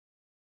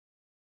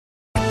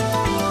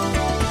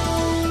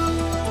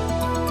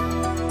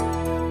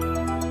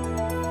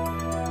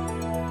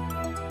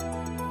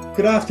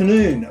Good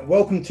afternoon.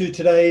 Welcome to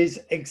today's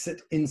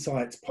Exit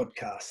Insights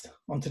podcast.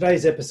 On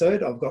today's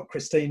episode, I've got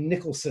Christine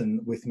Nicholson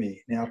with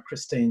me. Now,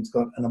 Christine's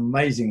got an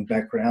amazing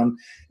background.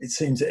 It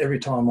seems that every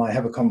time I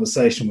have a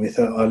conversation with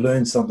her, I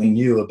learn something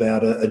new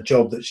about a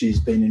job that she's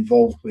been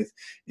involved with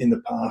in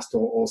the past,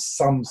 or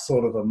some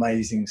sort of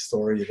amazing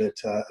story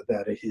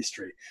about her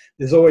history.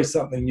 There's always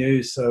something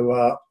new,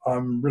 so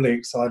I'm really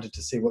excited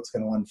to see what's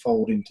going to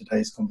unfold in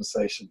today's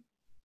conversation.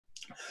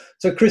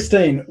 So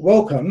Christine,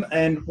 welcome,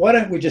 and why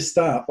don't we just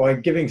start by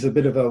giving us a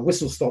bit of a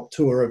whistle-stop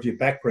tour of your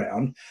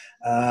background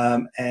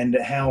and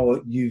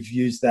how you've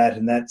used that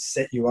and that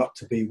set you up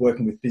to be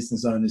working with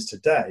business owners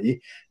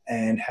today,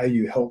 and how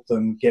you help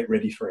them get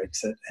ready for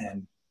exit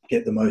and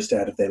get the most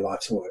out of their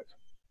life's work.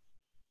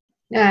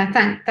 Yeah,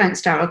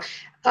 thanks, Darryl.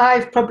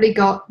 I've probably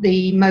got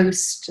the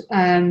most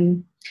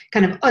kind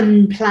of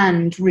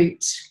unplanned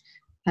route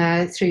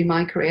through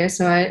my career.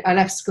 So I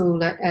left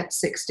school at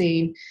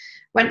 16.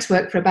 Went to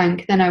work for a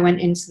bank, then I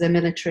went into the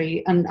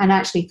military and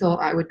actually thought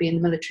I would be in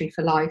the military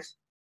for life.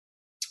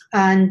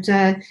 And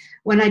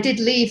when I did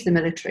leave the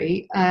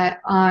military,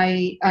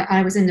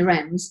 I was in the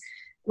Wrens.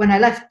 When I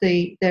left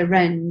the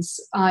Wrens,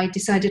 I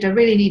decided I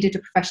really needed a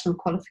professional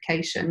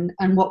qualification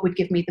and what would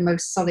give me the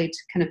most solid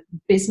kind of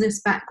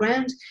business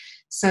background.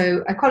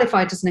 So I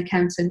qualified as an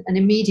accountant and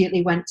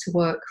immediately went to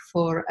work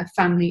for a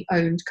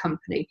family-owned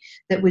company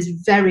that was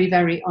very,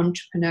 very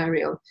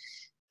entrepreneurial.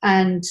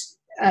 And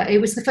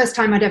it was the first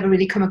time I'd ever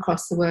really come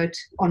across the word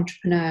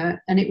entrepreneur,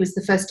 and it was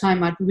the first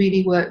time I'd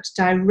really worked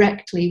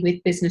directly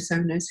with business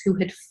owners who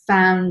had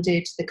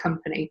founded the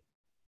company.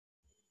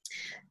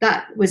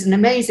 That was an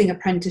amazing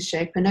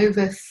apprenticeship, and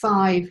over a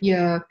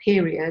 5-year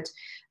period,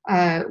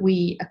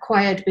 we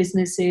acquired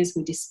businesses,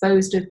 we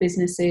disposed of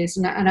businesses,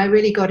 and I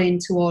really got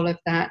into all of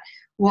that.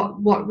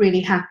 What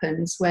really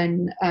happens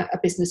when a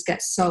business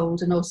gets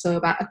sold, and also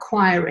about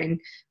acquiring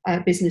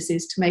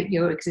businesses to make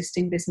your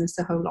existing business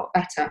a whole lot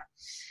better.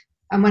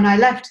 And when I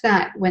left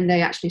that, when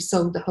they actually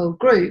sold the whole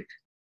group,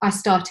 I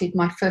started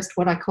my first,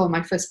 what I call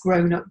my first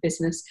grown-up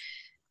business.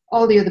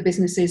 All the other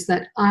businesses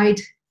that I'd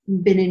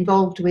been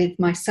involved with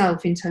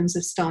myself in terms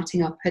of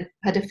starting up had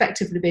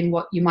effectively been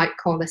what you might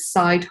call a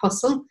side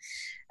hustle.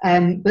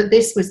 But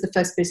this was the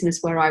first business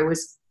where I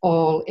was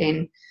all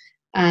in.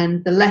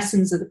 And the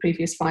lessons of the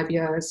previous 5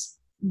 years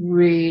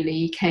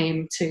really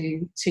came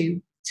to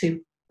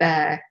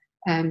bear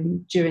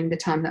during the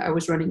time that I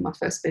was running my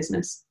first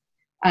business.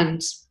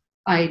 And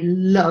I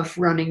love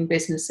running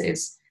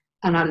businesses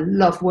and I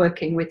love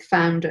working with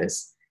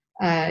founders.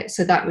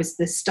 So that was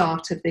the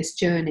start of this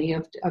journey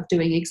of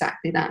doing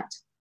exactly that.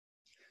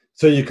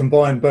 So you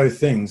combine both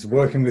things,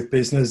 working with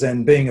business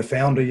and being a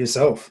founder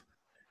yourself.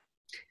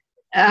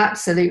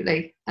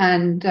 Absolutely.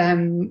 And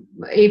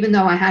even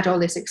though I had all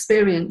this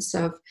experience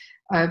of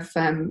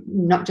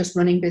not just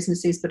running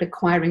businesses, but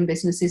acquiring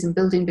businesses and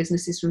building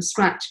businesses from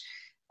scratch,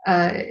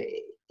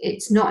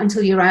 it's not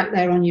until you're out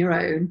there on your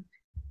own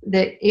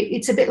that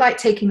it's a bit like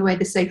taking away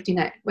the safety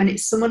net. When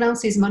it's someone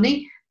else's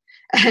money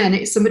and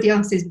it's somebody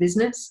else's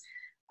business,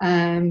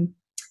 then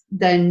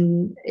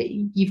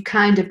you've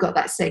kind of got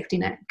that safety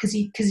net,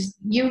 because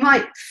you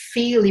might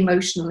feel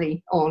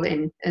emotionally all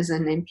in as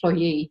an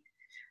employee,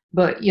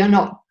 but you're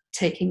not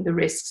taking the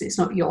risks. It's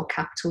not your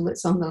capital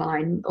that's on the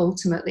line.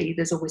 Ultimately,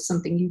 there's always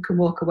something you can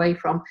walk away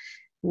from.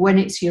 When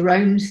it's your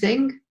own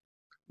thing,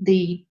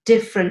 the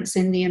difference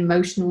in the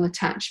emotional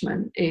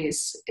attachment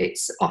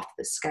it's off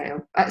the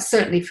scale,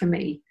 certainly for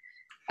me.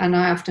 And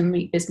I often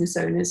meet business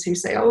owners who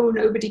say, oh,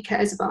 nobody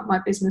cares about my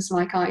business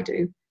like I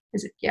do.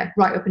 Yeah,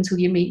 right up until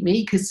you meet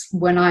me, because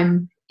when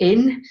I'm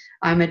in,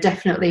 I'm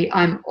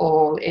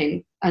all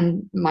in.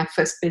 And my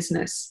first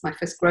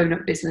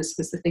grown-up business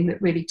was the thing that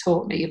really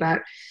taught me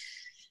about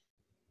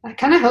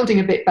kind of holding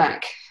a bit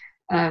back.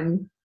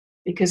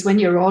 Because when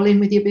you're all in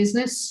with your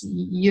business,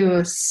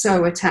 you're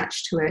so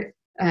attached to it.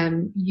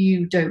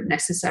 You don't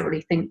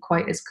necessarily think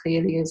quite as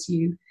clearly as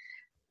you,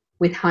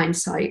 with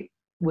hindsight,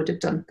 would have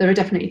done. There are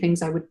definitely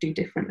things I would do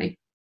differently.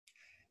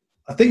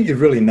 I think you've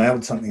really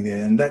nailed something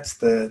there, and that's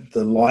the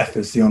life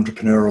as the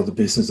entrepreneur or the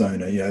business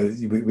owner. You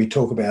know, we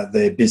talk about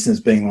their business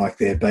being like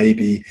their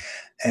baby,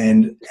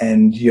 and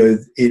you know,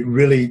 it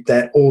really,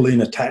 that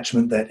all-in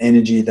attachment, that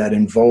energy, that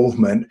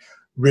involvement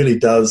really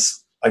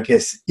does, I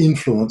guess,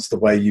 influence the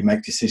way you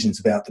make decisions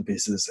about the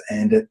business,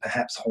 and it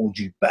perhaps holds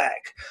you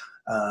back.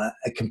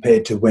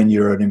 Compared to when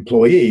you're an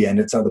employee and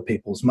it's other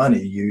people's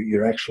money,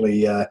 you're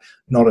actually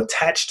not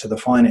attached to the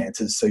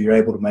finances, so you're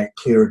able to make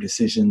clearer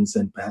decisions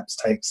and perhaps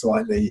take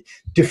slightly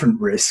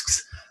different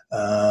risks.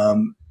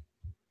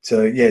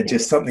 So yeah,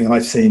 just something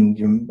I've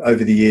seen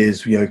over the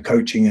years, you know,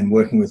 coaching and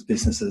working with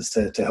businesses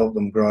to help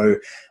them grow,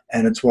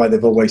 and it's why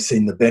they've always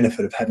seen the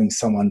benefit of having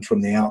someone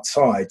from the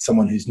outside,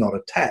 someone who's not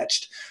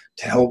attached,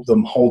 to help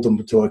them, hold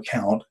them to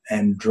account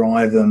and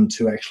drive them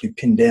to actually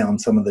pin down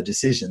some of the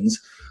decisions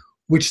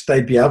which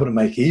they'd be able to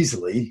make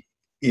easily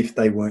if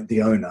they weren't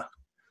the owner.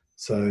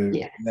 So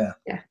yeah.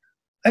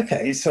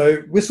 Okay, so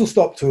whistle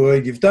stop tour,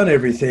 you've done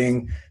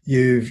everything.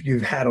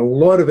 You've had a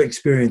lot of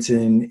experience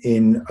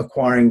in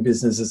acquiring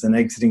businesses and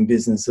exiting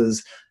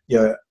businesses. You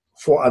know,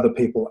 for other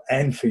people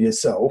and for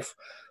yourself.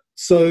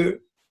 So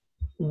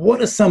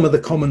what are some of the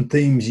common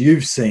themes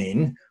you've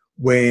seen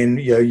when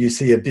you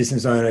see a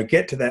business owner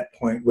get to that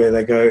point where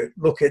they go,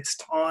 look, it's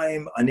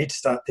time, I need to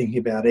start thinking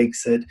about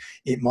exit.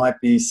 It might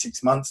be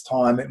 6 months'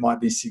 time, it might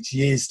be 6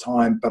 years'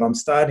 time, but I'm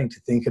starting to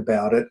think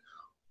about it.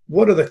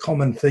 What are the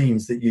common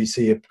themes that you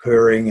see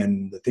occurring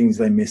and the things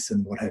they miss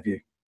and what have you?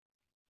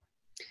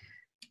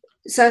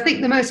 So I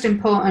think the most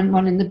important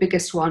one and the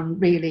biggest one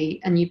really,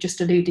 and you've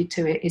just alluded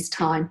to it, is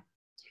time.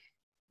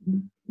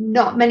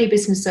 Not many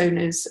business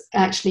owners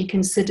actually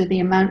consider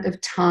the amount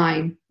of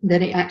time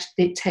that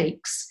it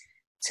takes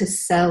to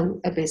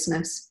sell a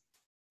business,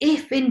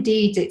 if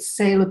indeed it's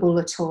saleable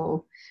at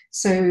all.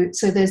 So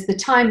there's the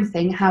time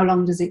thing, how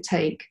long does it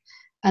take?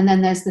 And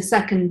then there's the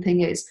second thing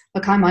is,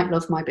 look, I might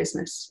love my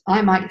business.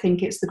 I might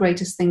think it's the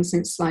greatest thing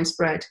since sliced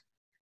bread,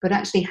 but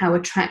actually how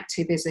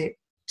attractive is it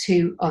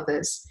to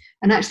others?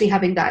 And actually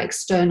having that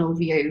external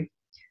view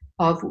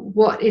of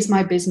what is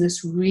my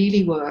business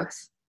really worth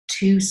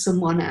to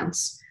someone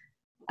else.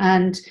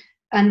 And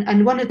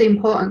one of the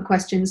important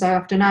questions I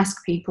often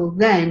ask people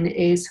then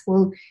is,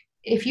 well,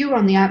 if you were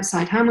on the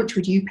outside, how much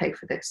would you pay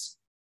for this?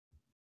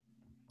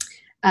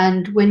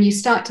 And when you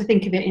start to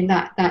think of it in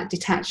that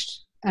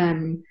detached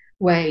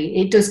way,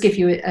 it does give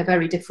you a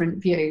very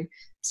different view.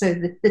 So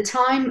the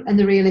time and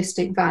the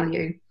realistic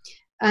value.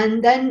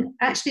 And then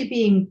actually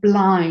being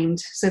blind.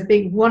 So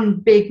one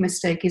big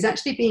mistake is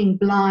actually being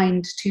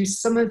blind to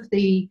some of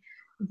the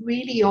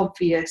really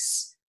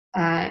obvious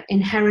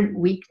inherent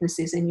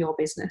weaknesses in your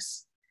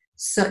business,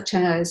 such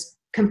as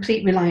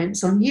complete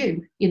reliance on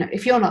you.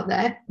 If you're not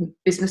there,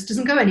 business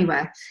doesn't go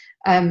anywhere,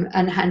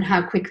 and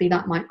how quickly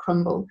that might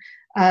crumble.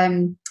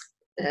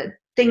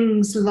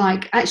 Things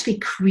like actually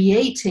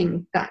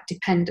creating that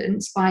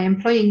dependence by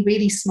employing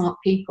really smart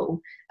people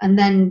and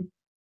then,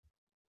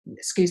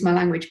 excuse my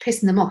language,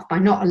 pissing them off by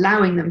not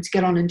allowing them to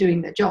get on and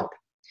doing their job.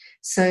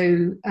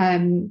 So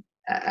and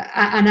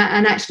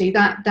actually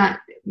that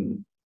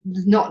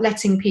not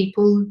letting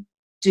people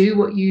do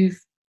what you've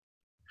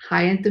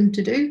hired them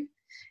to do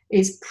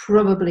is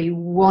probably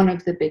one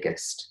of the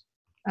biggest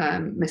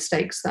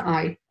mistakes that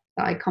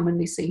I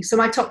commonly see. So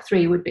my top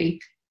three would be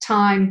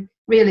time,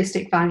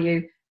 realistic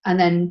value, and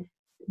then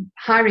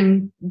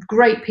hiring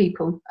great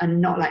people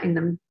and not letting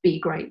them be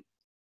great.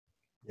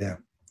 Yeah.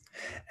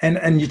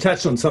 And you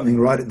touched on something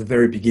right at the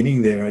very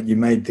beginning there. You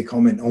made the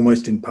comment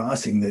almost in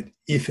passing that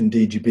if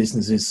indeed your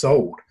business is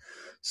sold.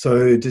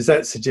 So does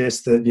that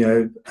suggest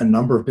that, a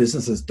number of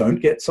businesses don't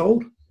get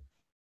sold?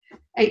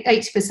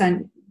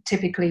 80%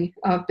 typically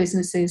of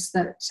businesses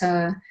that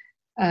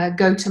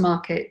go to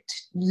market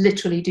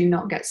literally do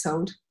not get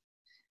sold.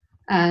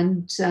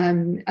 And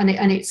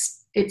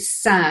it's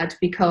sad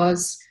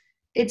because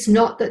it's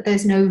not that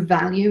there's no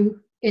value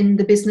in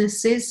the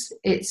businesses.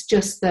 It's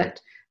just that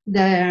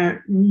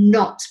they're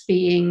not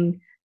being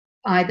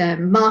either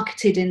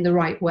marketed in the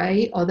right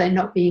way or they're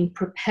not being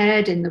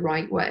prepared in the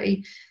right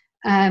way.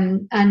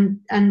 And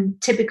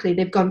typically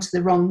they've gone to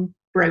the wrong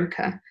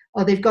broker,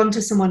 or they've gone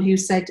to someone who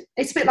said,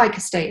 it's a bit like a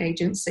estate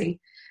agency.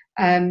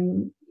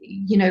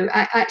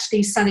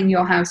 Actually selling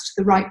your house to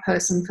the right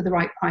person for the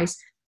right price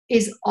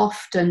is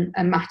often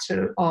a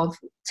matter of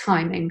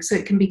timing. So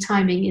it can be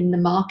timing in the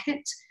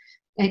market.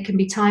 It can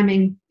be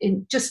timing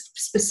in just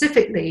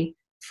specifically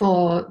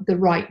for the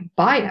right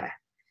buyer.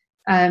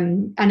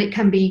 And it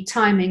can be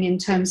timing in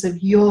terms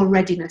of your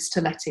readiness to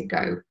let it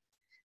go.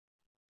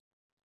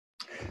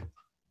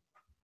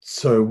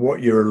 So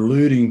what you're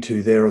alluding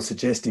to there or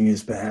suggesting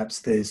is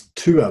perhaps there's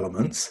two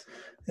elements.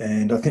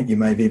 And I think you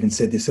may have even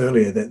said this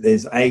earlier, that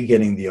there's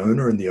getting the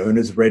owner and the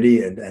owner's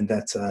ready, and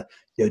that's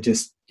you're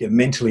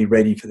mentally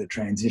ready for the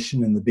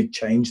transition and the big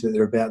change that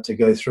they're about to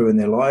go through in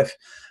their life.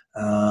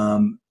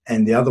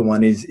 And the other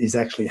one is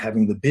actually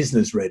having the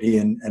business ready,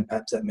 and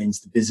perhaps that means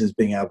the business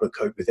being able to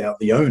cope without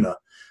the owner.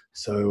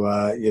 So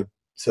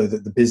so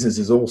that the business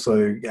is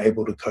also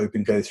able to cope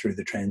and go through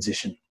the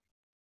transition.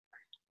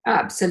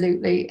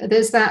 Absolutely.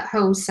 There's that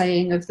whole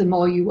saying of the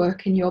more you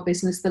work in your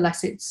business, the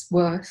less it's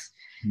worth.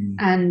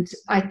 And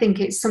I think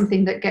it's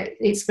something that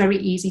it's very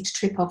easy to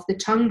trip off the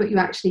tongue, but you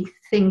actually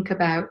think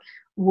about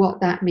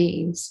what that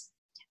means.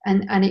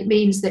 And it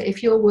means that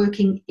if you're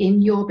working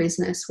in your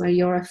business where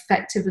you're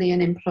effectively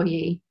an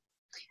employee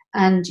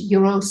and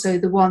you're also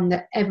the one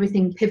that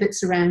everything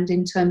pivots around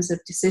in terms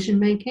of decision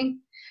making,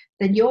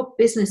 then your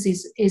business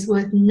is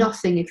worth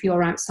nothing if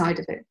you're outside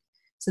of it.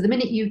 So the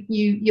minute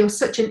you're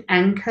such an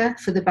anchor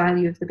for the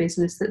value of the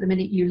business that the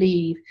minute you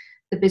leave,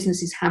 the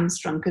business is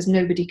hamstrung because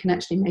nobody can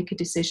actually make a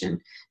decision.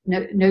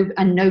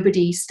 And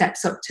nobody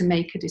steps up to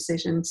make a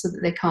decision so that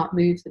they can't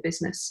move the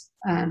business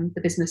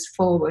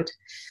forward.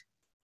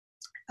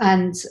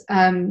 And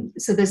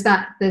so there's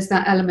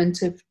that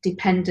element of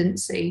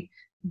dependency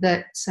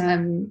that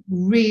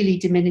really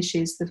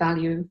diminishes the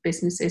value of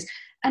businesses,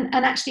 and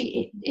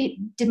actually it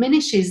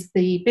diminishes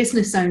the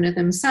business owner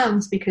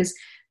themselves, because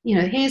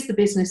here's the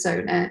business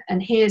owner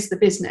and here's the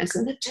business,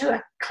 and the two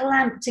are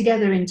clamped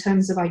together in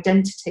terms of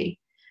identity.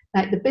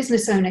 Like the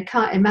business owner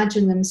can't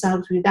imagine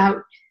themselves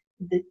without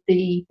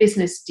the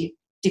business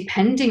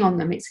depending on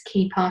them. It's a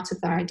key part of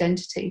their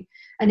identity.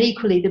 And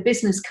equally, the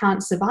business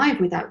can't survive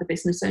without the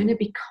business owner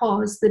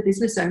because the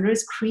business owner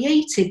has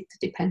created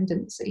the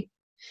dependency.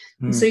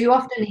 And so you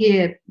often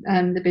hear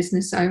the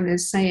business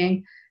owners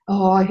saying,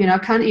 oh, I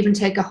can't even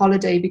take a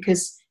holiday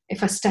because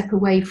if I step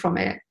away from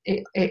it,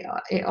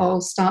 it all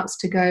starts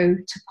to go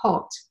to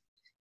pot.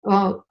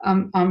 Well,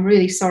 I'm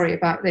really sorry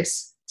about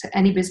this to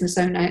any business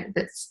owner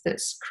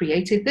that's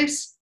created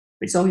this.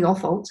 It's all your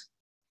fault.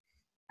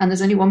 And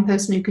there's only one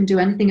person who can do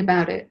anything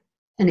about it.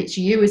 And it's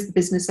you as the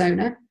business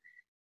owner.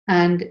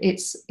 And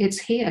it's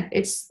here.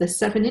 It's the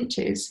 7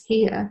 inches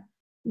here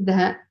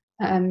that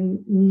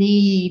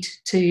need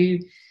to,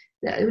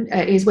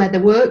 is where the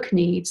work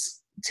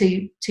needs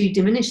to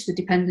diminish the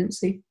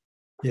dependency.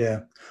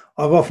 Yeah,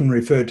 I've often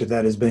referred to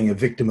that as being a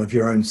victim of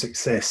your own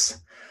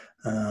success,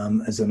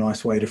 as a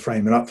nice way to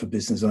frame it up for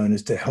business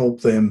owners, to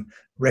help them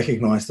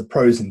recognize the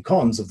pros and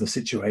cons of the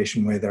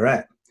situation where they're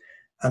at.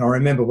 And I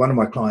remember one of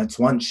my clients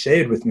once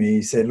shared with me,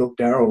 he said, look,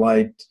 Darryl,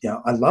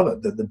 I love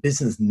it that the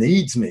business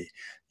needs me.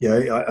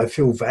 I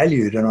feel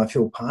valued and I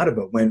feel part of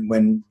it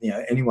when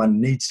anyone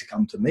needs to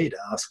come to me to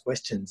ask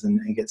questions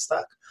and get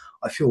stuck.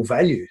 I feel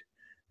valued.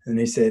 And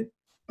he said,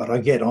 but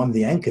I'm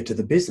the anchor to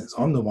the business.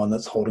 I'm the one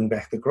that's holding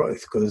back the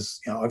growth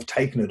because I've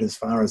taken it as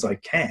far as I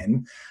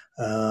can,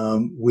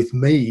 with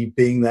me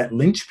being that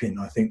linchpin,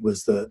 I think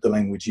was the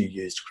language you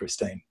used,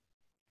 Christine.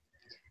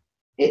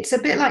 It's a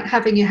bit like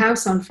having your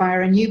house on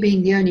fire and you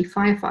being the only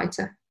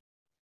firefighter.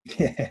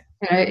 Yeah.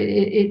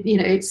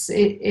 It's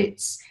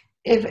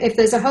if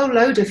there's a whole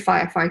load of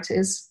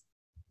firefighters,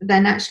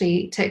 then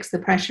actually it takes the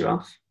pressure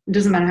off. It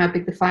doesn't matter how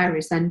big the fire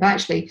is then, but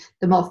actually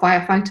the more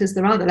firefighters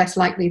there are, the less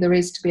likely there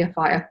is to be a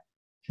fire.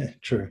 Yeah,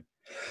 true.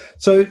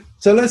 So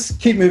let's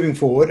keep moving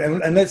forward,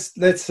 and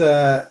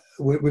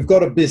we've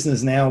got a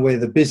business now where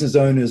the business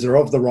owners are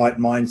of the right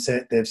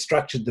mindset. They've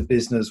structured the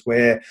business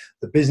where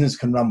the business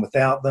can run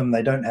without them.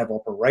 They don't have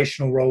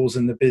operational roles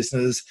in the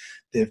business.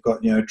 They've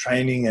got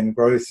training and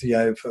growth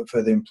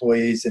for the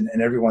employees, and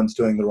everyone's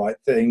doing the right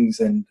things,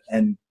 and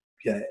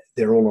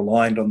they're all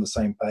aligned on the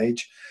same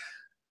page.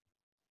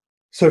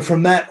 So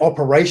from that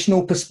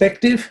operational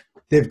perspective,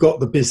 they've got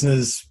the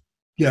business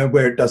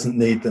where it doesn't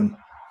need them.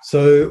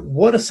 So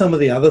what are some of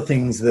the other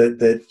things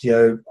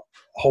that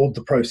hold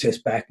the process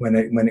back when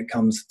it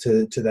comes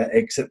to that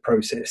exit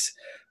process?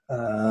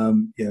 I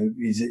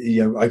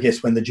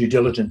guess when the due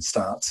diligence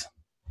starts.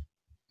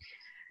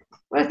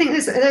 Well, I think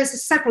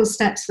there's several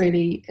steps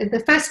really. The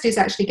first is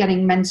actually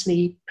getting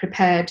mentally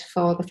prepared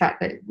for the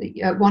fact that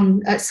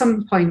at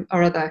some point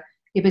or other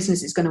your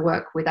business is going to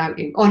work without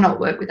you or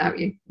not work without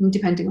you,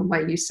 depending on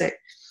where you sit.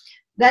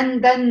 Then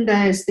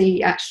there's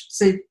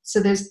so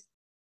there's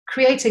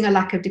creating a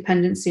lack of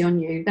dependency on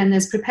you. Then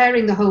there's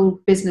preparing the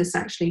whole business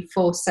actually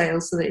for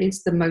sales so that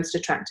it's the most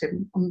attractive.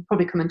 I'll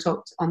probably come and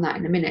talk on that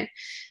in a minute.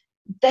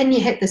 Then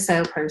you hit the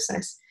sale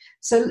process.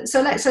 So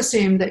let's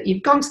assume that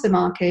you've gone to the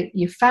market,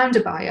 you've found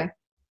a buyer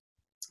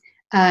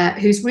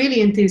who's really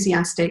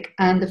enthusiastic,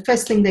 and the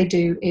first thing they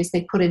do is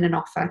they put in an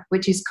offer,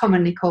 which is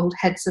commonly called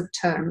heads of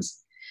terms.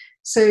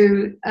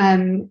 So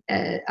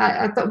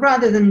I thought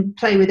rather than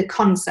play with a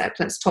concept,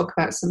 let's talk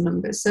about some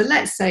numbers. So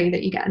let's say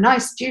that you get a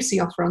nice juicy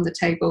offer on the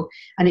table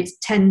and it's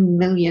 £10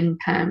 million,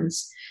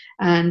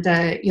 and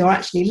you're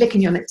actually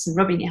licking your lips and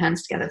rubbing your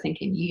hands together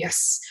thinking,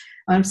 yes.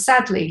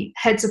 Sadly,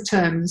 heads of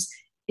terms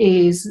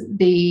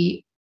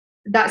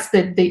that's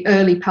the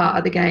early part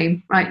of the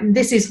game, right? And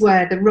this is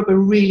where the rubber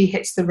really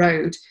hits the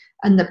road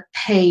and the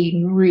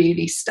pain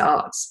really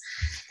starts.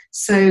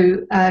 So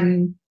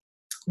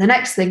the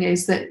next thing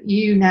is that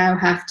you now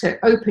have to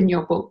open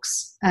your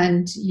books,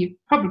 and you've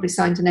probably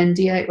signed an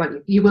NDA. Well,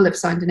 you will have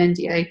signed an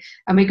NDA,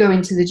 and we go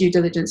into the due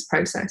diligence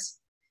process.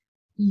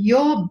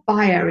 Your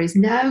buyer is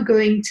now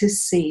going to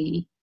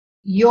see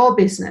your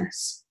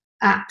business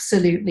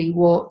absolutely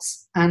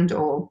warts and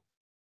all.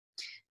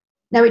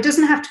 Now, it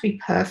doesn't have to be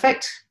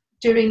perfect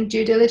during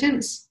due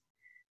diligence,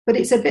 but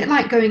it's a bit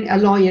like a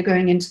lawyer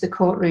going into the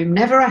courtroom.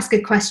 Never ask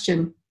a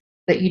question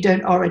that you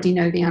don't already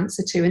know the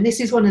answer to. And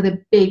this is one of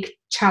the big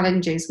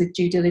challenges with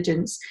due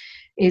diligence,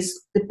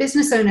 is the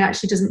business owner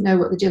actually doesn't know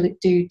what the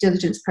due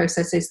diligence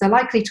process is. They're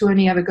likely to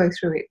only ever go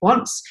through it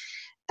once.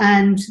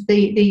 And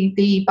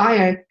the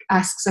buyer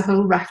asks a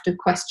whole raft of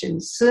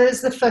questions. So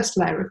there's the first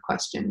layer of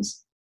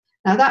questions.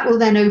 Now that will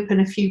then open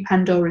a few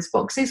Pandora's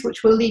boxes,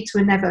 which will lead to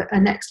a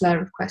next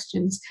layer of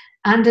questions,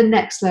 and a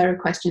next layer of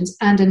questions,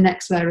 and a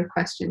next layer of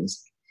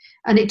questions.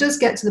 And it does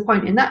get to the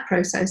point in that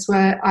process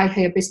where I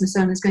hear business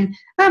owners going,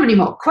 how many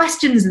more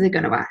questions are they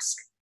going to ask?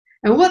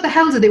 And what the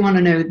hell do they want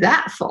to know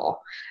that for?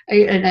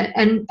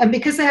 And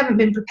because they haven't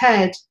been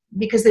prepared,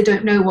 because they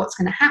don't know what's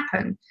going to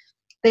happen,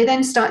 they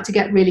then start to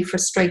get really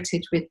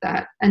frustrated with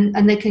that.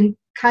 And they can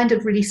kind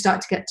of really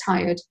start to get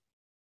tired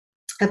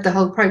of the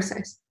whole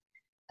process.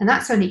 And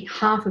that's only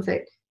half of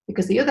it,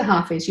 because the other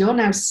half is you're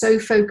now so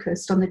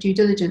focused on the due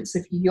diligence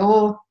of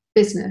your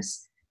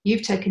business,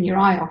 you've taken your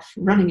eye off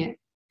running it.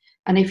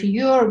 And if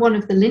you're one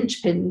of the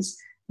linchpins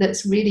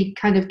that's really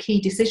kind of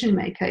key decision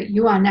maker,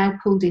 you are now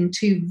pulled in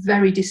two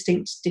very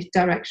distinct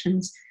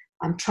directions.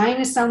 I'm trying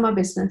to sell my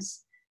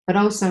business, but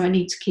also I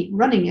need to keep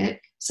running it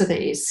so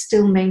that it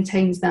still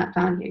maintains that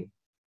value.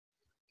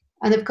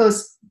 And of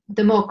course,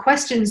 the more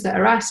questions that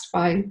are asked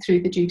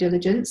through the due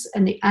diligence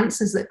and the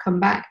answers that come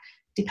back,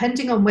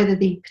 depending on whether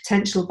the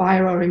potential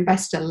buyer or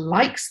investor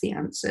likes the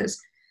answers,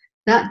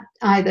 that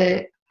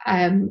either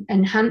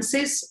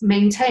enhances,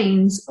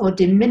 maintains, or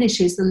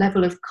diminishes the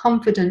level of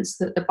confidence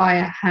that the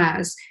buyer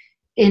has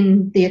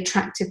in the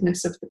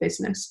attractiveness of the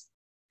business.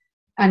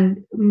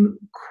 And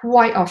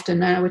quite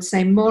often, and I would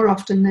say more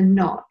often than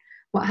not,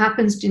 what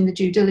happens in the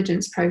due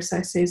diligence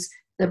process is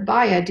the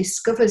buyer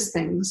discovers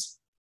things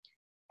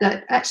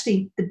that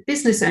actually the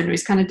business owner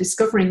is kind of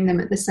discovering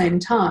them at the same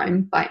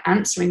time by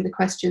answering the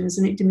questions,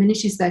 and it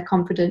diminishes their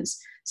confidence.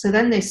 So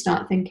then they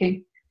start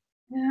thinking,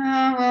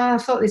 oh, well, I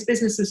thought this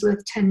business was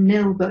worth 10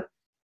 mil, but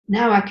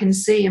now I can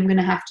see I'm going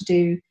to have to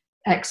do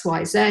X,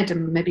 Y, Z.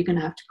 I'm maybe going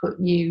to have to put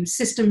new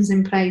systems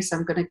in place.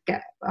 I've got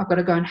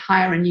to go and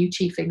hire a new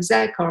chief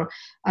exec, or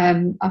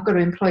I've got to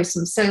employ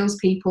some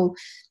salespeople.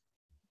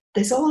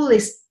 There's all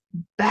this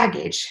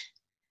baggage,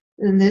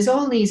 and there's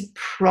all these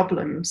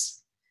problems.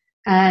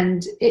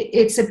 And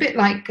it's a bit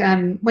like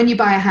when you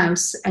buy a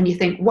house and you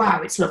think,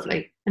 wow, it's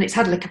lovely, and it's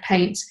had a lick of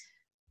paint,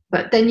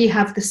 but then you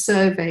have the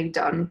survey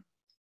done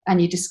and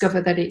you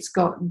discover that it's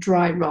got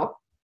dry rot,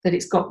 that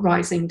it's got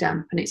rising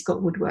damp, and it's got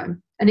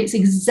woodworm. And it's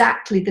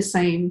exactly the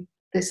same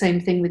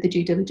thing with the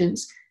due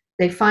diligence.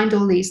 They find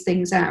all these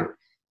things out.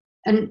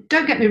 And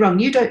don't get me wrong,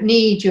 you don't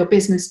need your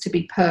business to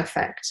be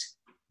perfect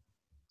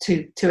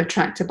to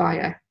attract a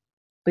buyer,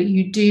 but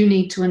you do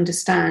need to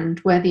understand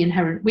where the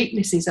inherent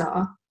weaknesses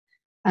are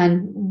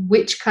and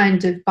which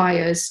kind of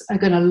buyers are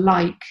going to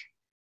like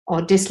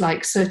or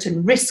dislike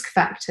certain risk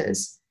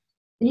factors.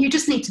 And you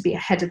just need to be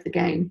ahead of the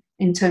game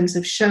in terms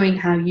of showing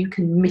how you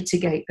can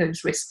mitigate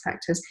those risk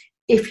factors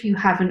if you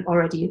haven't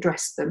already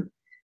addressed them.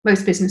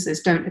 Most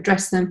businesses don't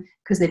address them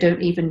because they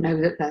don't even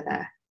know that they're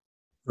there.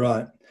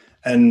 Right.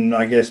 And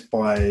I guess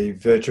by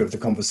virtue of the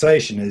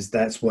conversation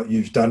that's what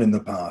you've done in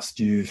the past.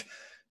 You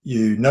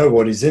know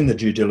what is in the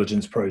due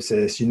diligence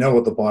process, you know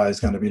what the buyer is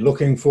going to be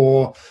looking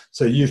for,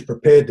 so you've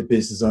prepared the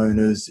business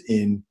owners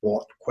in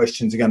what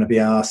questions are going to be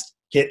asked,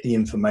 get the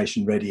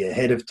information ready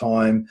ahead of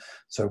time,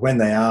 so when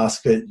they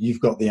ask it,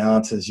 you've got the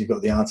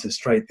answers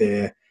straight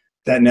there.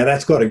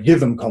 That's got to give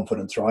them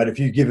confidence, right? If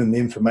you give them the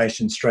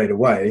information straight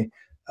away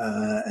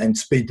and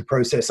speed the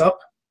process up.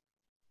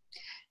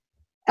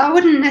 I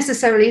wouldn't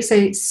necessarily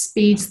say it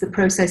speeds the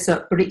process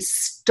up, but it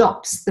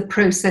stops the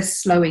process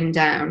slowing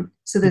down.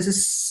 So there's a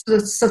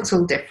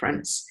subtle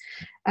difference.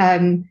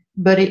 But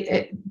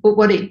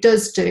what it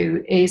does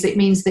do is it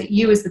means that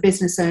you as the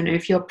business owner,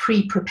 if you're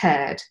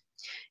pre-prepared,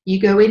 you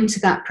go into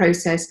that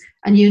process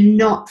and you're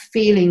not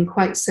feeling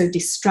quite so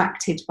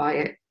distracted by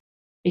it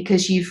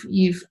because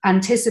you've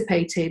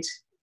anticipated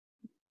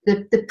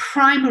the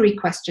primary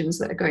questions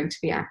that are going to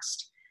be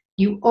asked.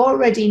 You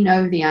already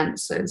know the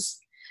answers.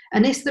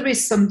 And if there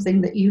is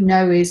something that you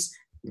know is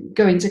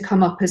going to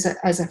come up as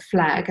a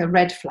flag, a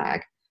red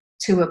flag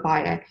to a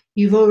buyer,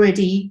 you've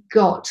already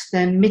got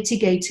the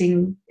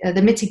mitigations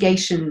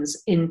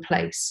in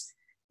place.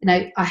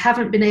 I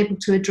haven't been able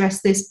to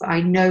address this, but I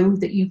know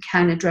that you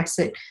can address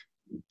it.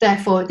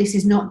 Therefore, this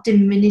is not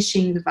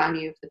diminishing the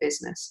value of the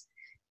business.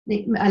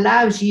 It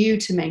allows you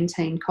to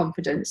maintain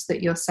confidence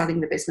that you're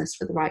selling the business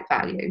for the right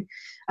value.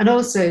 And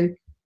also,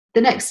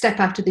 the next step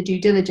after the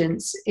due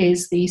diligence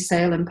is the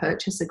sale and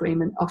purchase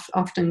agreement,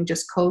 often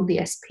just called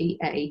the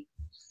SPA.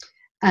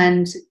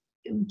 And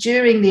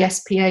during the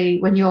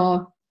SPA, when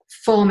you're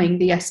forming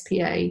the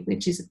SPA,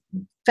 which is a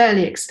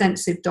fairly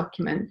extensive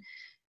document,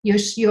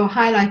 you're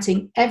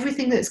highlighting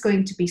everything that's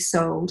going to be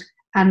sold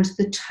and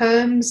the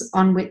terms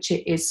on which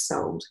it is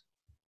sold.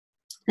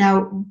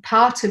 Now,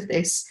 part of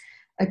this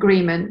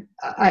agreement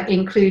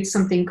includes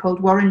something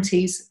called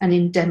warranties and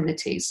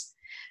indemnities.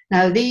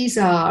 Now, these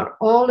are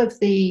all of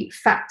the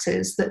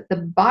factors that the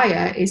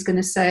buyer is going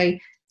to say,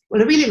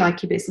 well, I really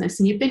like your business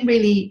and you've been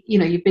really,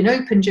 you've been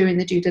open during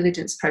the due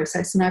diligence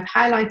process, and I've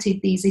highlighted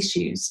these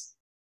issues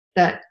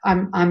that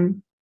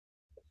I'm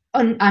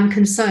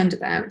concerned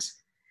about,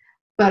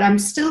 but I'm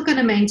still going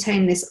to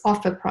maintain this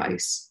offer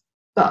price.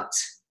 But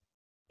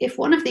if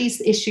one of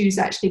these issues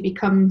actually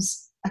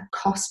becomes a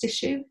cost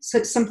issue, so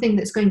it's something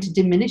that's going to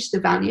diminish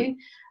the value,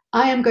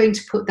 I am going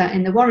to put that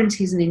in the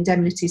warranties and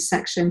indemnities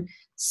section,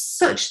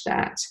 such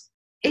that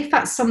if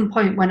at some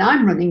point when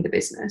I'm running the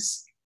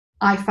business,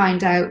 I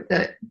find out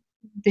that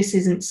this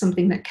isn't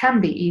something that can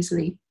be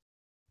easily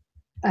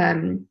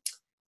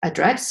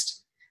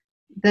addressed,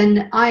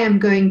 then I am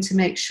going to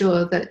make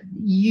sure that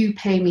you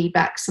pay me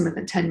back some of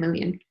the 10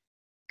 million,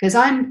 because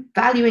I'm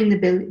valuing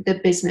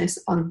the business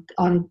on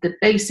the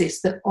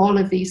basis that all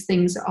of these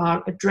things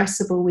are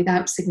addressable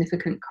without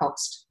significant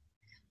cost.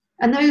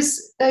 And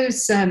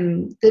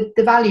the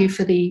value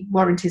for the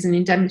warranties and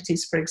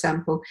indemnities, for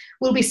example,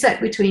 will be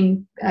set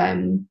between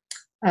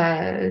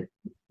the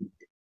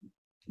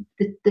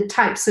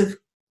types of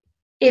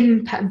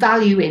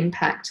value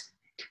impact.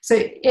 So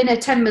in a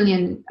 10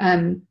 million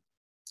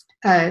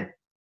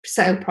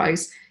sale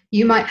price,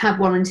 you might have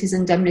warranties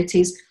and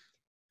indemnities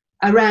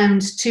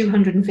around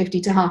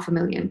 250 to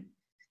 500,000.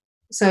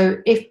 So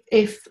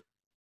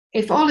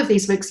if all of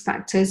these risk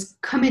factors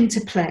come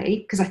into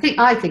play, because I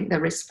think they're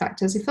risk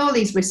factors, if all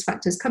these risk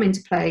factors come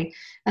into play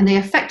and they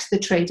affect the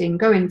trading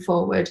going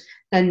forward,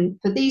 then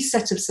for these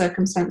set of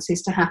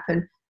circumstances to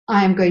happen,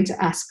 I am going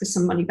to ask for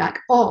some money back,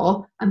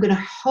 or I'm going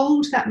to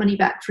hold that money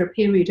back for a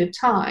period of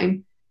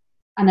time.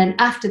 And then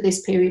after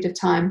this period of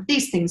time,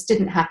 these things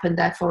didn't happen,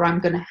 therefore I'm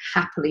going to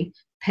happily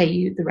pay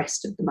you the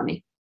rest of the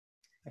money.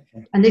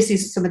 Okay. And this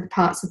is some of the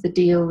parts of the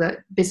deal that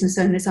business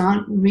owners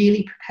aren't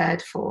really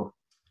prepared for.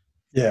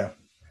 Yeah.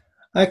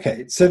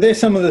 Okay. So there's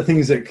some of the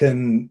things that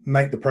can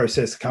make the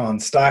process come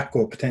unstuck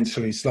or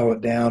potentially slow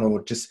it down,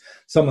 or just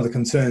some of the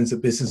concerns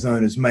that business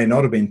owners may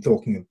not have been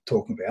talking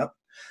about.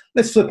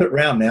 Let's flip it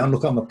around now and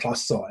look on the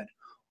plus side.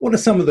 What are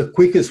some of the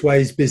quickest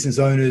ways business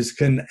owners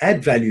can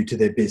add value to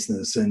their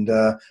business and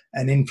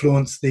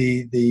influence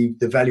the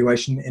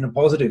valuation in a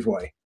positive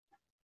way?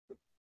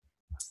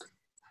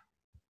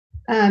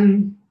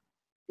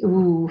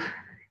 Oh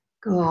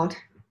God,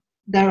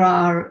 there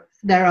are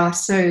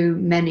so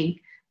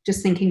many.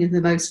 Just thinking of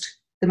the most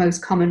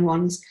common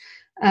ones.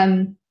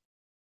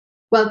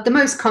 Well, the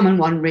most common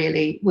one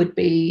really would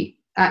be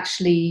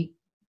actually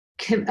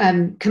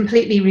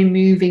completely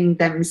removing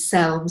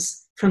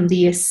themselves from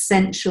the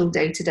essential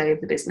day-to-day of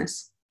the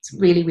business. It's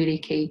really, really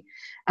key.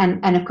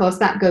 And of course,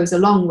 that goes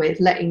along with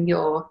letting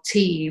your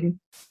team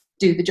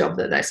do the job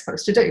that they're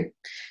supposed to do.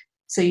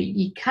 So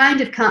you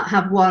kind of can't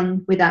have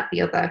one without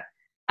the other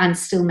and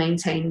still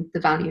maintain the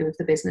value of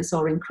the business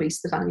or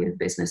increase the value of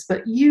the business.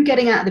 But you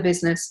getting out of the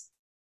business,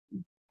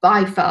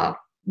 by far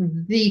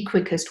the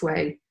quickest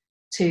way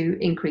to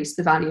increase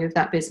the value of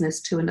that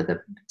business to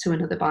another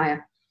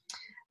buyer.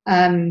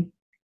 Knowing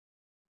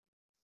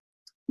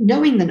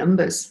the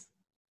numbers,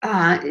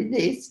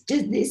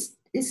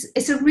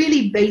 it's a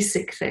really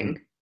basic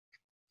thing,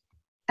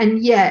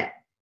 and yet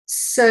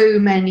so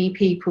many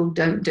people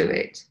don't do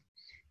it.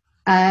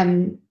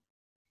 And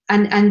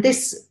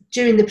this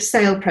during the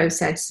sale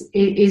process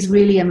is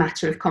really a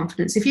matter of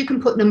confidence. If you can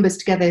put numbers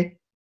together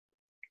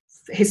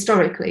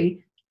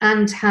historically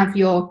and have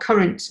your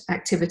current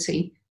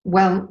activity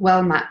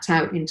well mapped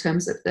out in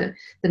terms of the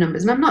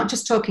numbers. And I'm not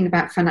just talking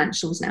about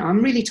financials now,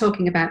 I'm really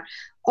talking about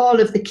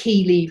all of the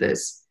key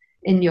levers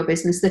in your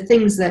business, the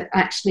things that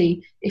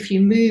actually, if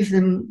you move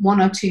them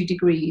 1 or 2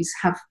 degrees,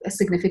 have a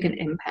significant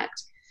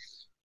impact.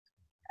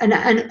 And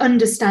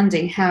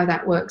understanding how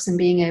that works and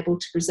being able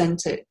to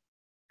present it.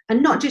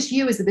 And not just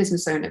you as the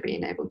business owner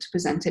being able to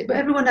present it, but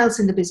everyone else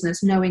in the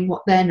business knowing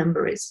what their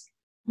number is,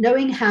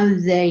 knowing how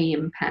they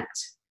impact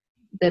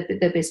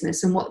the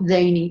business and what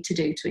they need to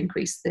do to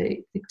increase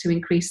the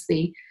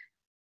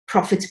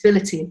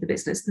profitability of the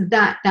business.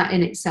 That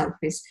in itself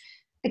is,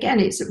 again,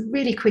 it's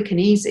really quick and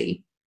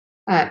easy.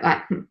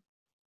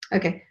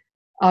 Okay,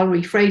 I'll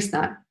rephrase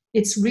that.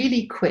 It's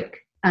really quick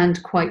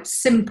and quite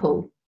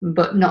simple,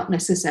 but not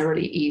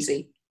necessarily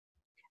easy.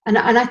 And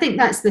I think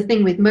that's the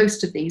thing with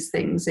most of these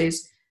things,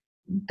 is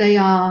they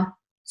are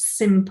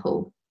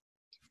simple,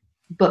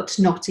 but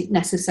not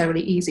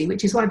necessarily easy,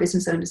 which is why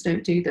business owners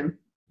don't do them.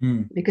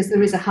 Because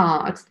there is a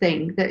hard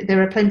thing.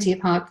 There are plenty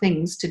of hard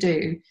things to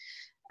do,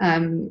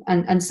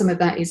 and some of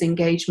that is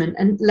engagement,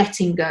 and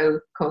letting go,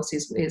 of course,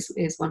 is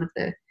one of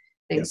the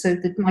things.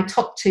 Yep. So my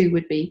top 2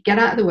 would be get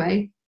out of the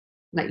way,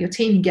 let your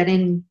team get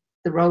in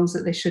the roles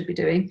that they should be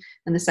doing,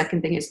 and the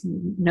second thing is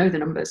know the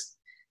numbers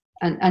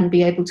and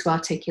be able to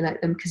articulate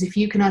them. Because if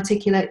you can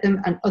articulate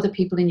them and other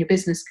people in your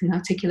business can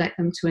articulate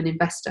them to an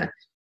investor,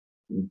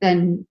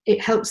 then it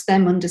helps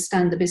them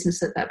understand the business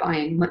that they're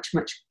buying much,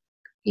 much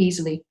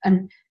easily,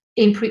 and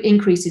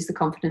increases the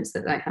confidence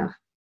that they have.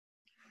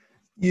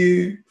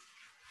 You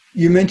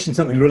mentioned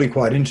something really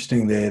quite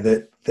interesting there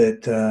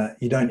that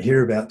you don't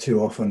hear about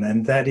too often,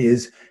 and that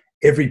is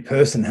every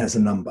person has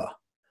a number.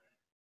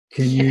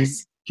 Can you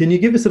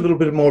give us a little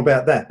bit more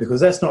about that?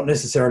 Because that's not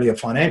necessarily a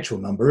financial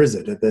number, is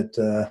it?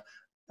 That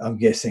I'm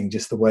guessing,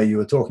 just the way you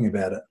were talking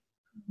about it.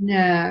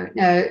 No.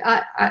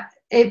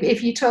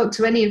 If you talk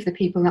to any of the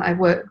people that I've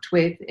worked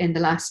with in the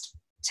last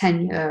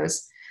 10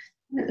 years,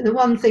 the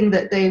one thing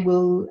that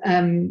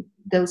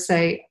they'll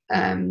say,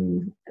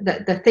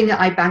 that the thing that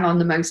I bang on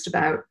the most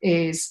about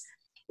is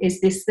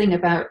this thing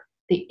about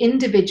the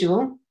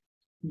individual,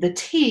 the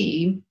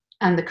team,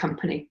 and the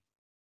company.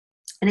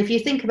 And if you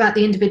think about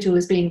the individual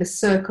as being the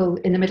circle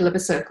in the middle of a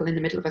circle, in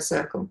the middle of a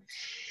circle,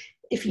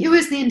 if you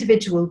as the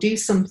individual do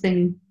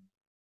something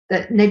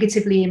that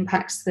negatively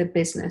impacts the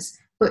business,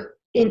 but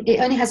it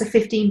only has a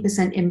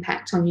 15%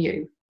 impact on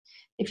you.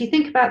 If you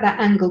think about that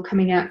angle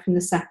coming out from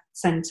the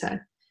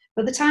center,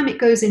 by the time it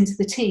goes into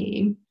the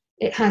team,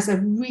 it has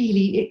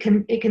it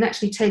can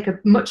actually take a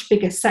much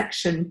bigger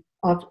section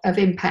of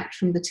impact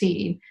from the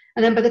team.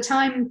 And then by the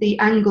time the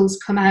angles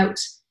come out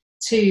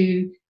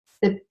to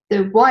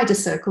the wider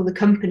circle, the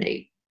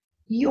company,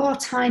 your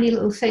tiny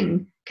little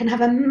thing can have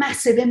a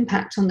massive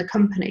impact on the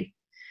company.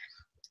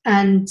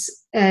 And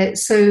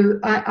so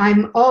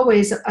I'm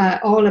always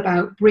all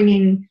about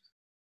bringing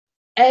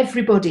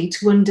everybody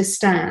to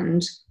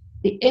understand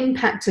the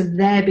impact of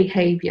their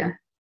behavior,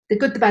 the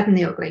good, the bad, and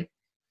the ugly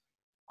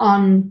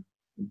on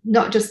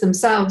not just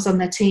themselves, on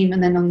their team,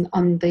 and then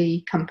on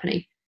the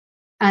company.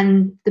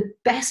 And the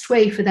best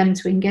way for them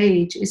to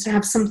engage is to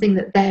have something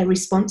that they're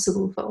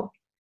responsible for.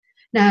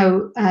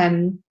 Now,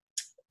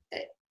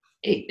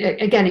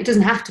 it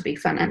doesn't have to be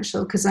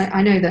financial, because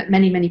I know that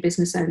many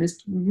business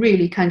owners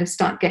really kind of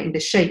start getting the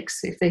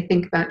shakes if they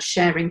think about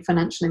sharing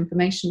financial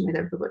information with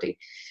everybody.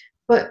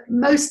 But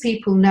most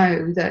people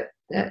know that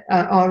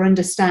or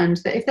understand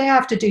that if they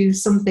have to do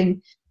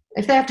something,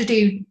 if they have to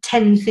do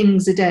 10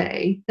 things a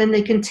day, then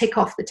they can tick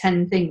off the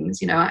 10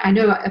 things. You know, I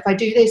know if I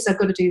do this, I've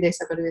got to do this,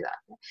 I've got to do that.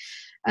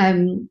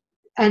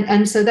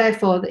 And so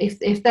therefore,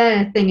 if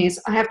their thing is,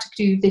 I have to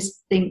do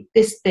this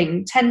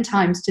thing 10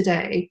 times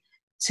today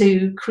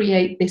to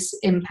create this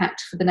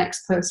impact for the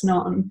next person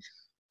on,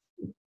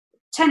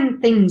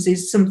 10 things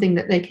is something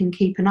that they can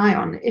keep an eye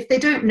on. If they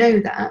don't know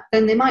that,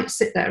 then they might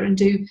sit there and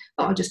do,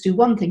 I'll just do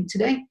one thing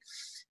today.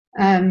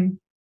 And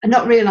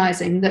not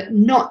realizing that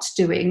not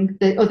doing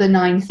the other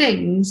 9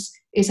 things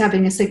is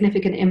having a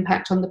significant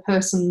impact on the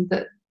person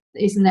that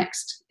is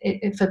next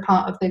for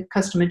part of the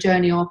customer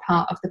journey or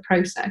part of the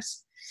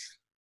process.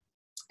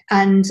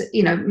 And,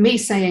 you know, me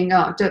saying,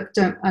 I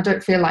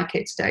don't feel like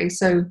it today,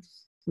 so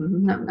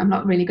I'm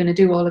not really going to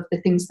do all of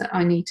the things that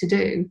I need to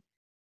do,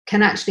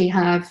 can actually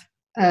have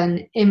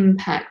an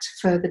impact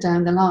further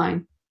down the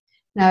line.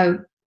 Now,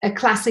 a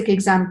classic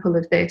example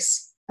of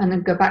this, and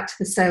I'll go back to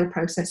the sale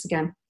process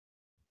again.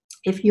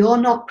 If you're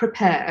not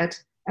prepared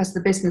as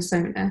the business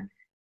owner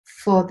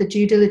for the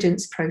due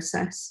diligence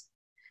process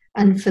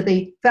and for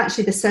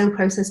actually the sale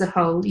process as a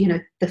whole, you know,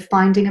 the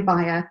finding a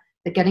buyer,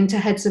 the getting to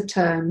heads of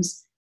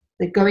terms,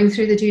 the going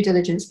through the due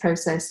diligence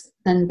process,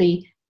 then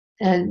the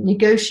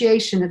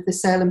negotiation of the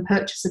sale and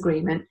purchase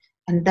agreement,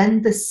 and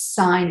then the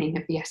signing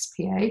of the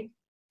SPA,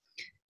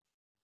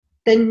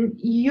 then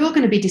you're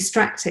going to be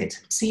distracted.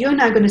 So you're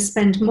now going to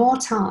spend more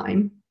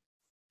time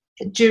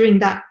during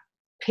that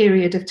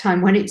period of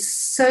time when it's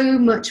so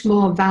much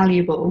more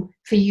valuable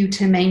for you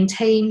to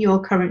maintain your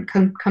current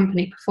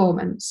company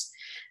performance,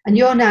 and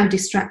you're now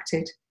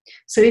distracted.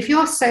 So if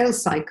your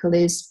sales cycle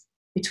is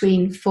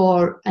between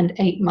 4 and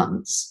 8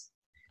 months,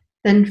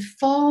 then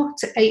 4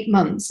 to 8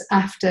 months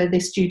after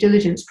this due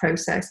diligence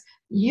process,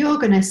 you're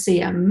going to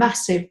see a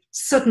massive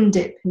sudden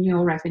dip in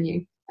your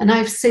revenue. And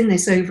I've seen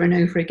this over and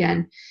over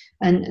again.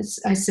 And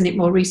I've seen it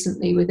more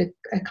recently with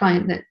a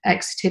client that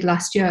exited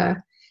last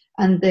year.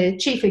 And the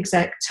chief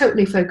exec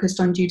totally focused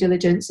on due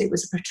diligence. It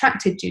was a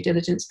protracted due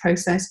diligence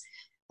process.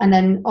 And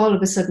then all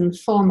of a sudden,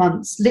 4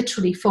 months,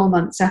 literally 4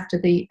 months after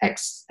the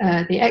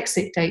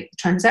exit date, the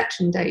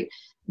transaction date,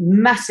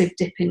 massive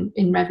dip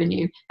in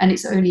revenue. And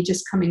it's only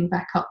just coming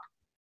back up.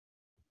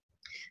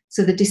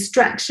 So the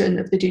distraction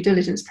of the due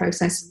diligence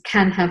process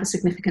can have a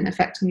significant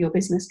effect on your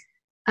business.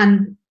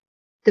 And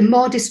the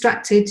more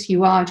distracted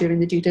you are during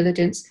the due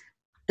diligence,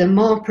 the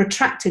more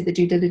protracted the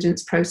due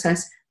diligence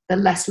process, the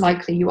less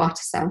likely you are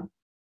to sell.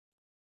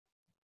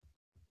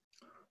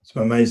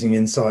 Some amazing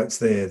insights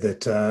there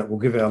that will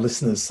give our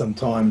listeners some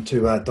time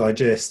to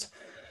digest.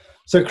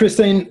 So,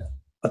 Christine,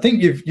 I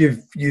think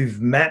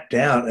you've mapped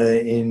out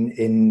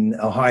in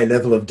a high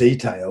level of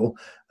detail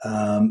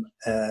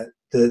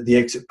the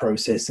exit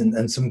process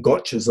and some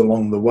gotchas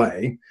along the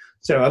way.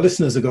 So our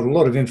listeners have got a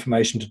lot of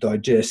information to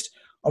digest.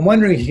 I'm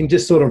wondering if you can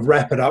just sort of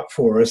wrap it up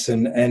for us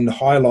and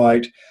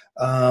highlight,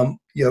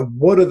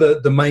 what are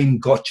the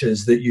main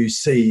gotchas that you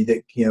see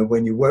that,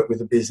 when you work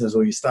with a business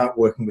or you start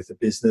working with a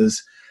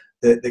business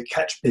that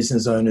catch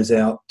business owners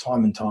out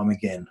time and time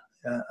again?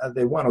 Are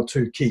there 1 or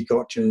 2 key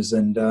gotchas?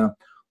 And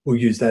we'll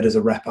use that as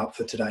a wrap up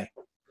for today.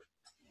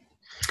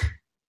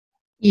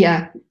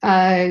 Yeah.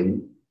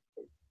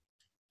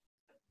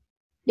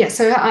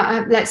 So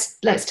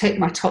let's take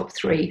my top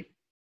 3.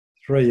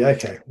 3,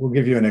 okay. We'll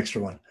give you an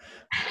extra one.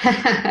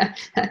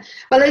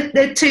 Well,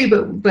 they're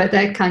 2, but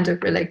they're kind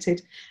of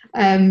related.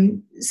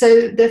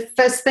 So the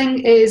first thing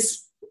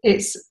is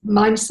it's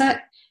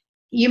mindset.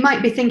 You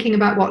might be thinking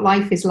about what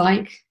life is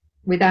like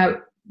without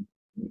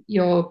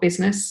your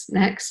business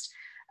next.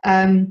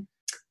 It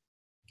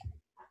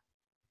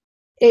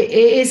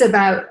is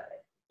about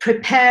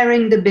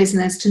preparing the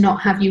business to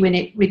not have you in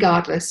it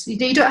regardless.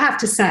 You don't have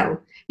to sell.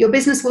 Your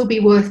business will be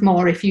worth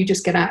more if you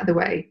just get out of the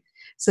way.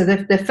 So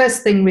the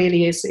first thing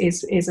really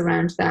is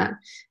around that.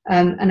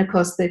 And of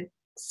course the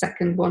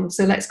second one,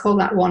 so let's call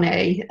that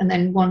 1A, and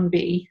then 1B,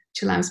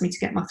 which allows me to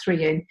get my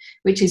 3 in,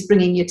 which is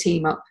bringing your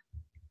team up.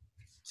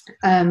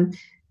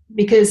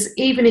 Because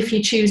even if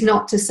you choose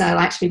not to sell,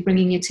 actually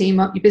bringing your team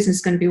up, your business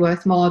is going to be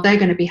worth more. They're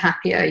going to be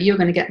happier. You're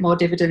going to get more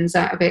dividends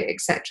out of it,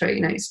 etc.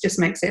 It just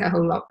makes it a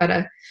whole lot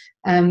better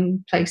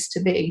place to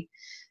be.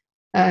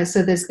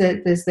 So there's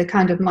the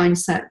kind of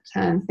mindset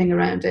thing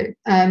around it.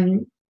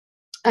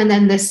 And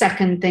then the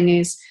second thing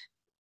is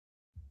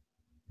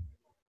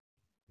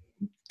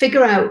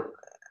figure out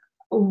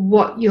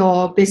what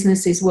your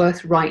business is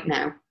worth right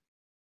now.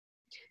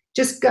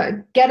 Just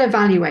get a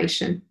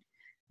valuation,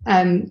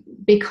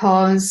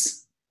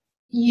 because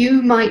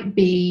you might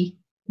be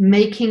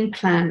making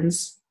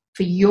plans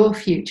for your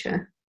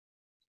future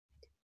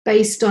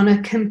based on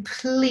a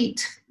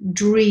complete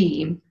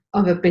dream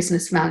of a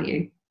business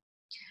value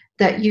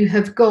that you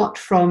have got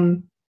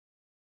from,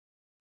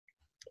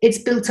 it's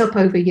built up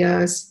over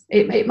years.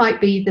 It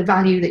might be the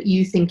value that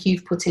you think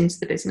you've put into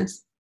the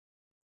business.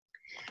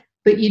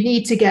 But you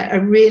need to get a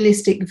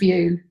realistic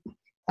view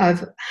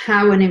of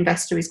how an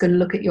investor is going to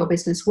look at your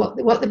business, what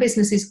the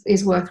business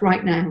is worth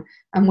right now,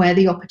 and where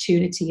the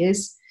opportunity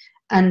is,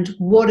 and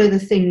what are the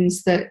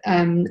things that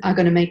are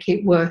going to make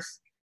it worth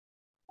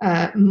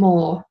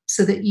more,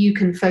 so that you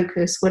can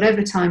focus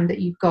whatever time that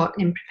you've got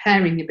in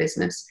preparing your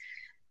business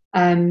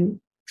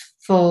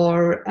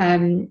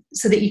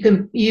so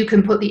that you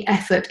can put the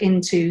effort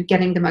into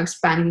getting the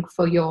most bang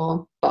for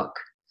your buck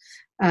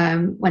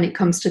when it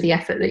comes to the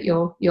effort that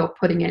you're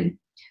putting in.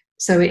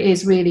 So it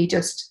is really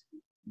just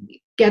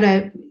get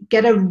a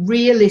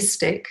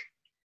realistic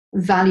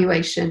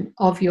valuation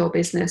of your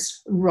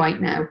business right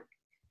now,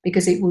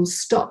 because it will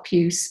stop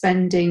you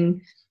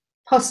spending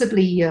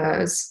possibly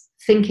years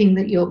thinking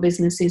that your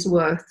business is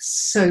worth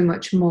so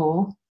much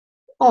more,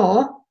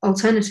 or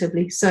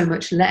alternatively so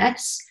much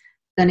less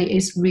than it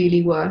is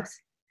really worth.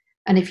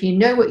 And if you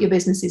know what your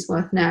business is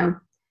worth now,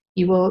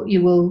 you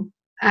will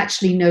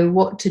actually know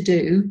what to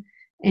do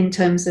in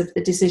terms of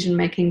the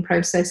decision-making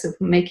process of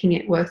making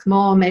it worth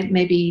more,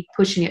 maybe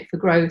pushing it for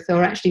growth,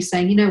 or actually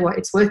saying, you know what,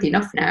 it's worth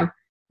enough now.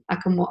 I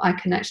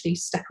can actually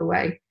step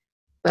away.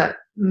 But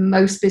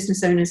most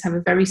business owners have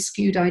a very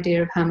skewed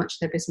idea of how much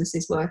their business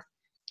is worth,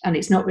 and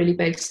it's not really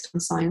based on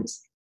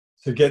science.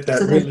 So get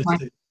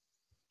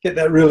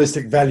that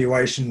realistic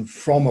valuation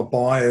from a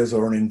buyer's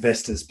or an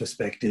investor's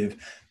perspective,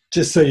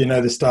 just so you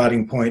know the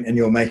starting point and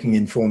you're making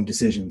informed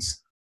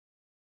decisions.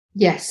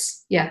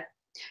 Yes. Yeah.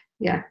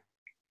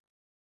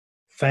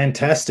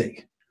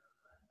 Fantastic.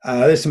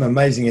 There's some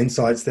amazing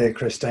insights there,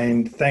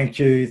 Christine. Thank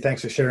you.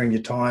 Thanks for sharing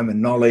your time and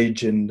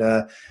knowledge and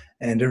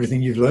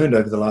everything you've learned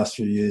over the last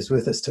few years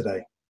with us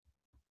today.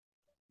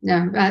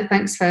 No,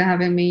 thanks for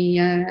having me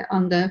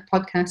on the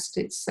podcast.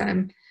 It's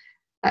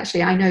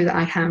actually, I know that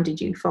I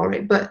hounded you for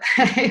it, but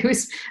it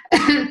was.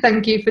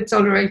 Thank you for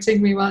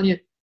tolerating me while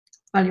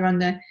we're on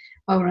the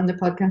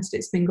podcast.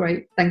 It's been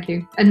great. Thank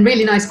you, and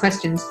really nice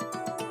questions.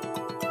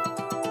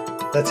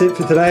 That's it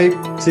for today.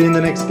 See you in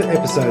the next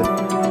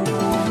episode.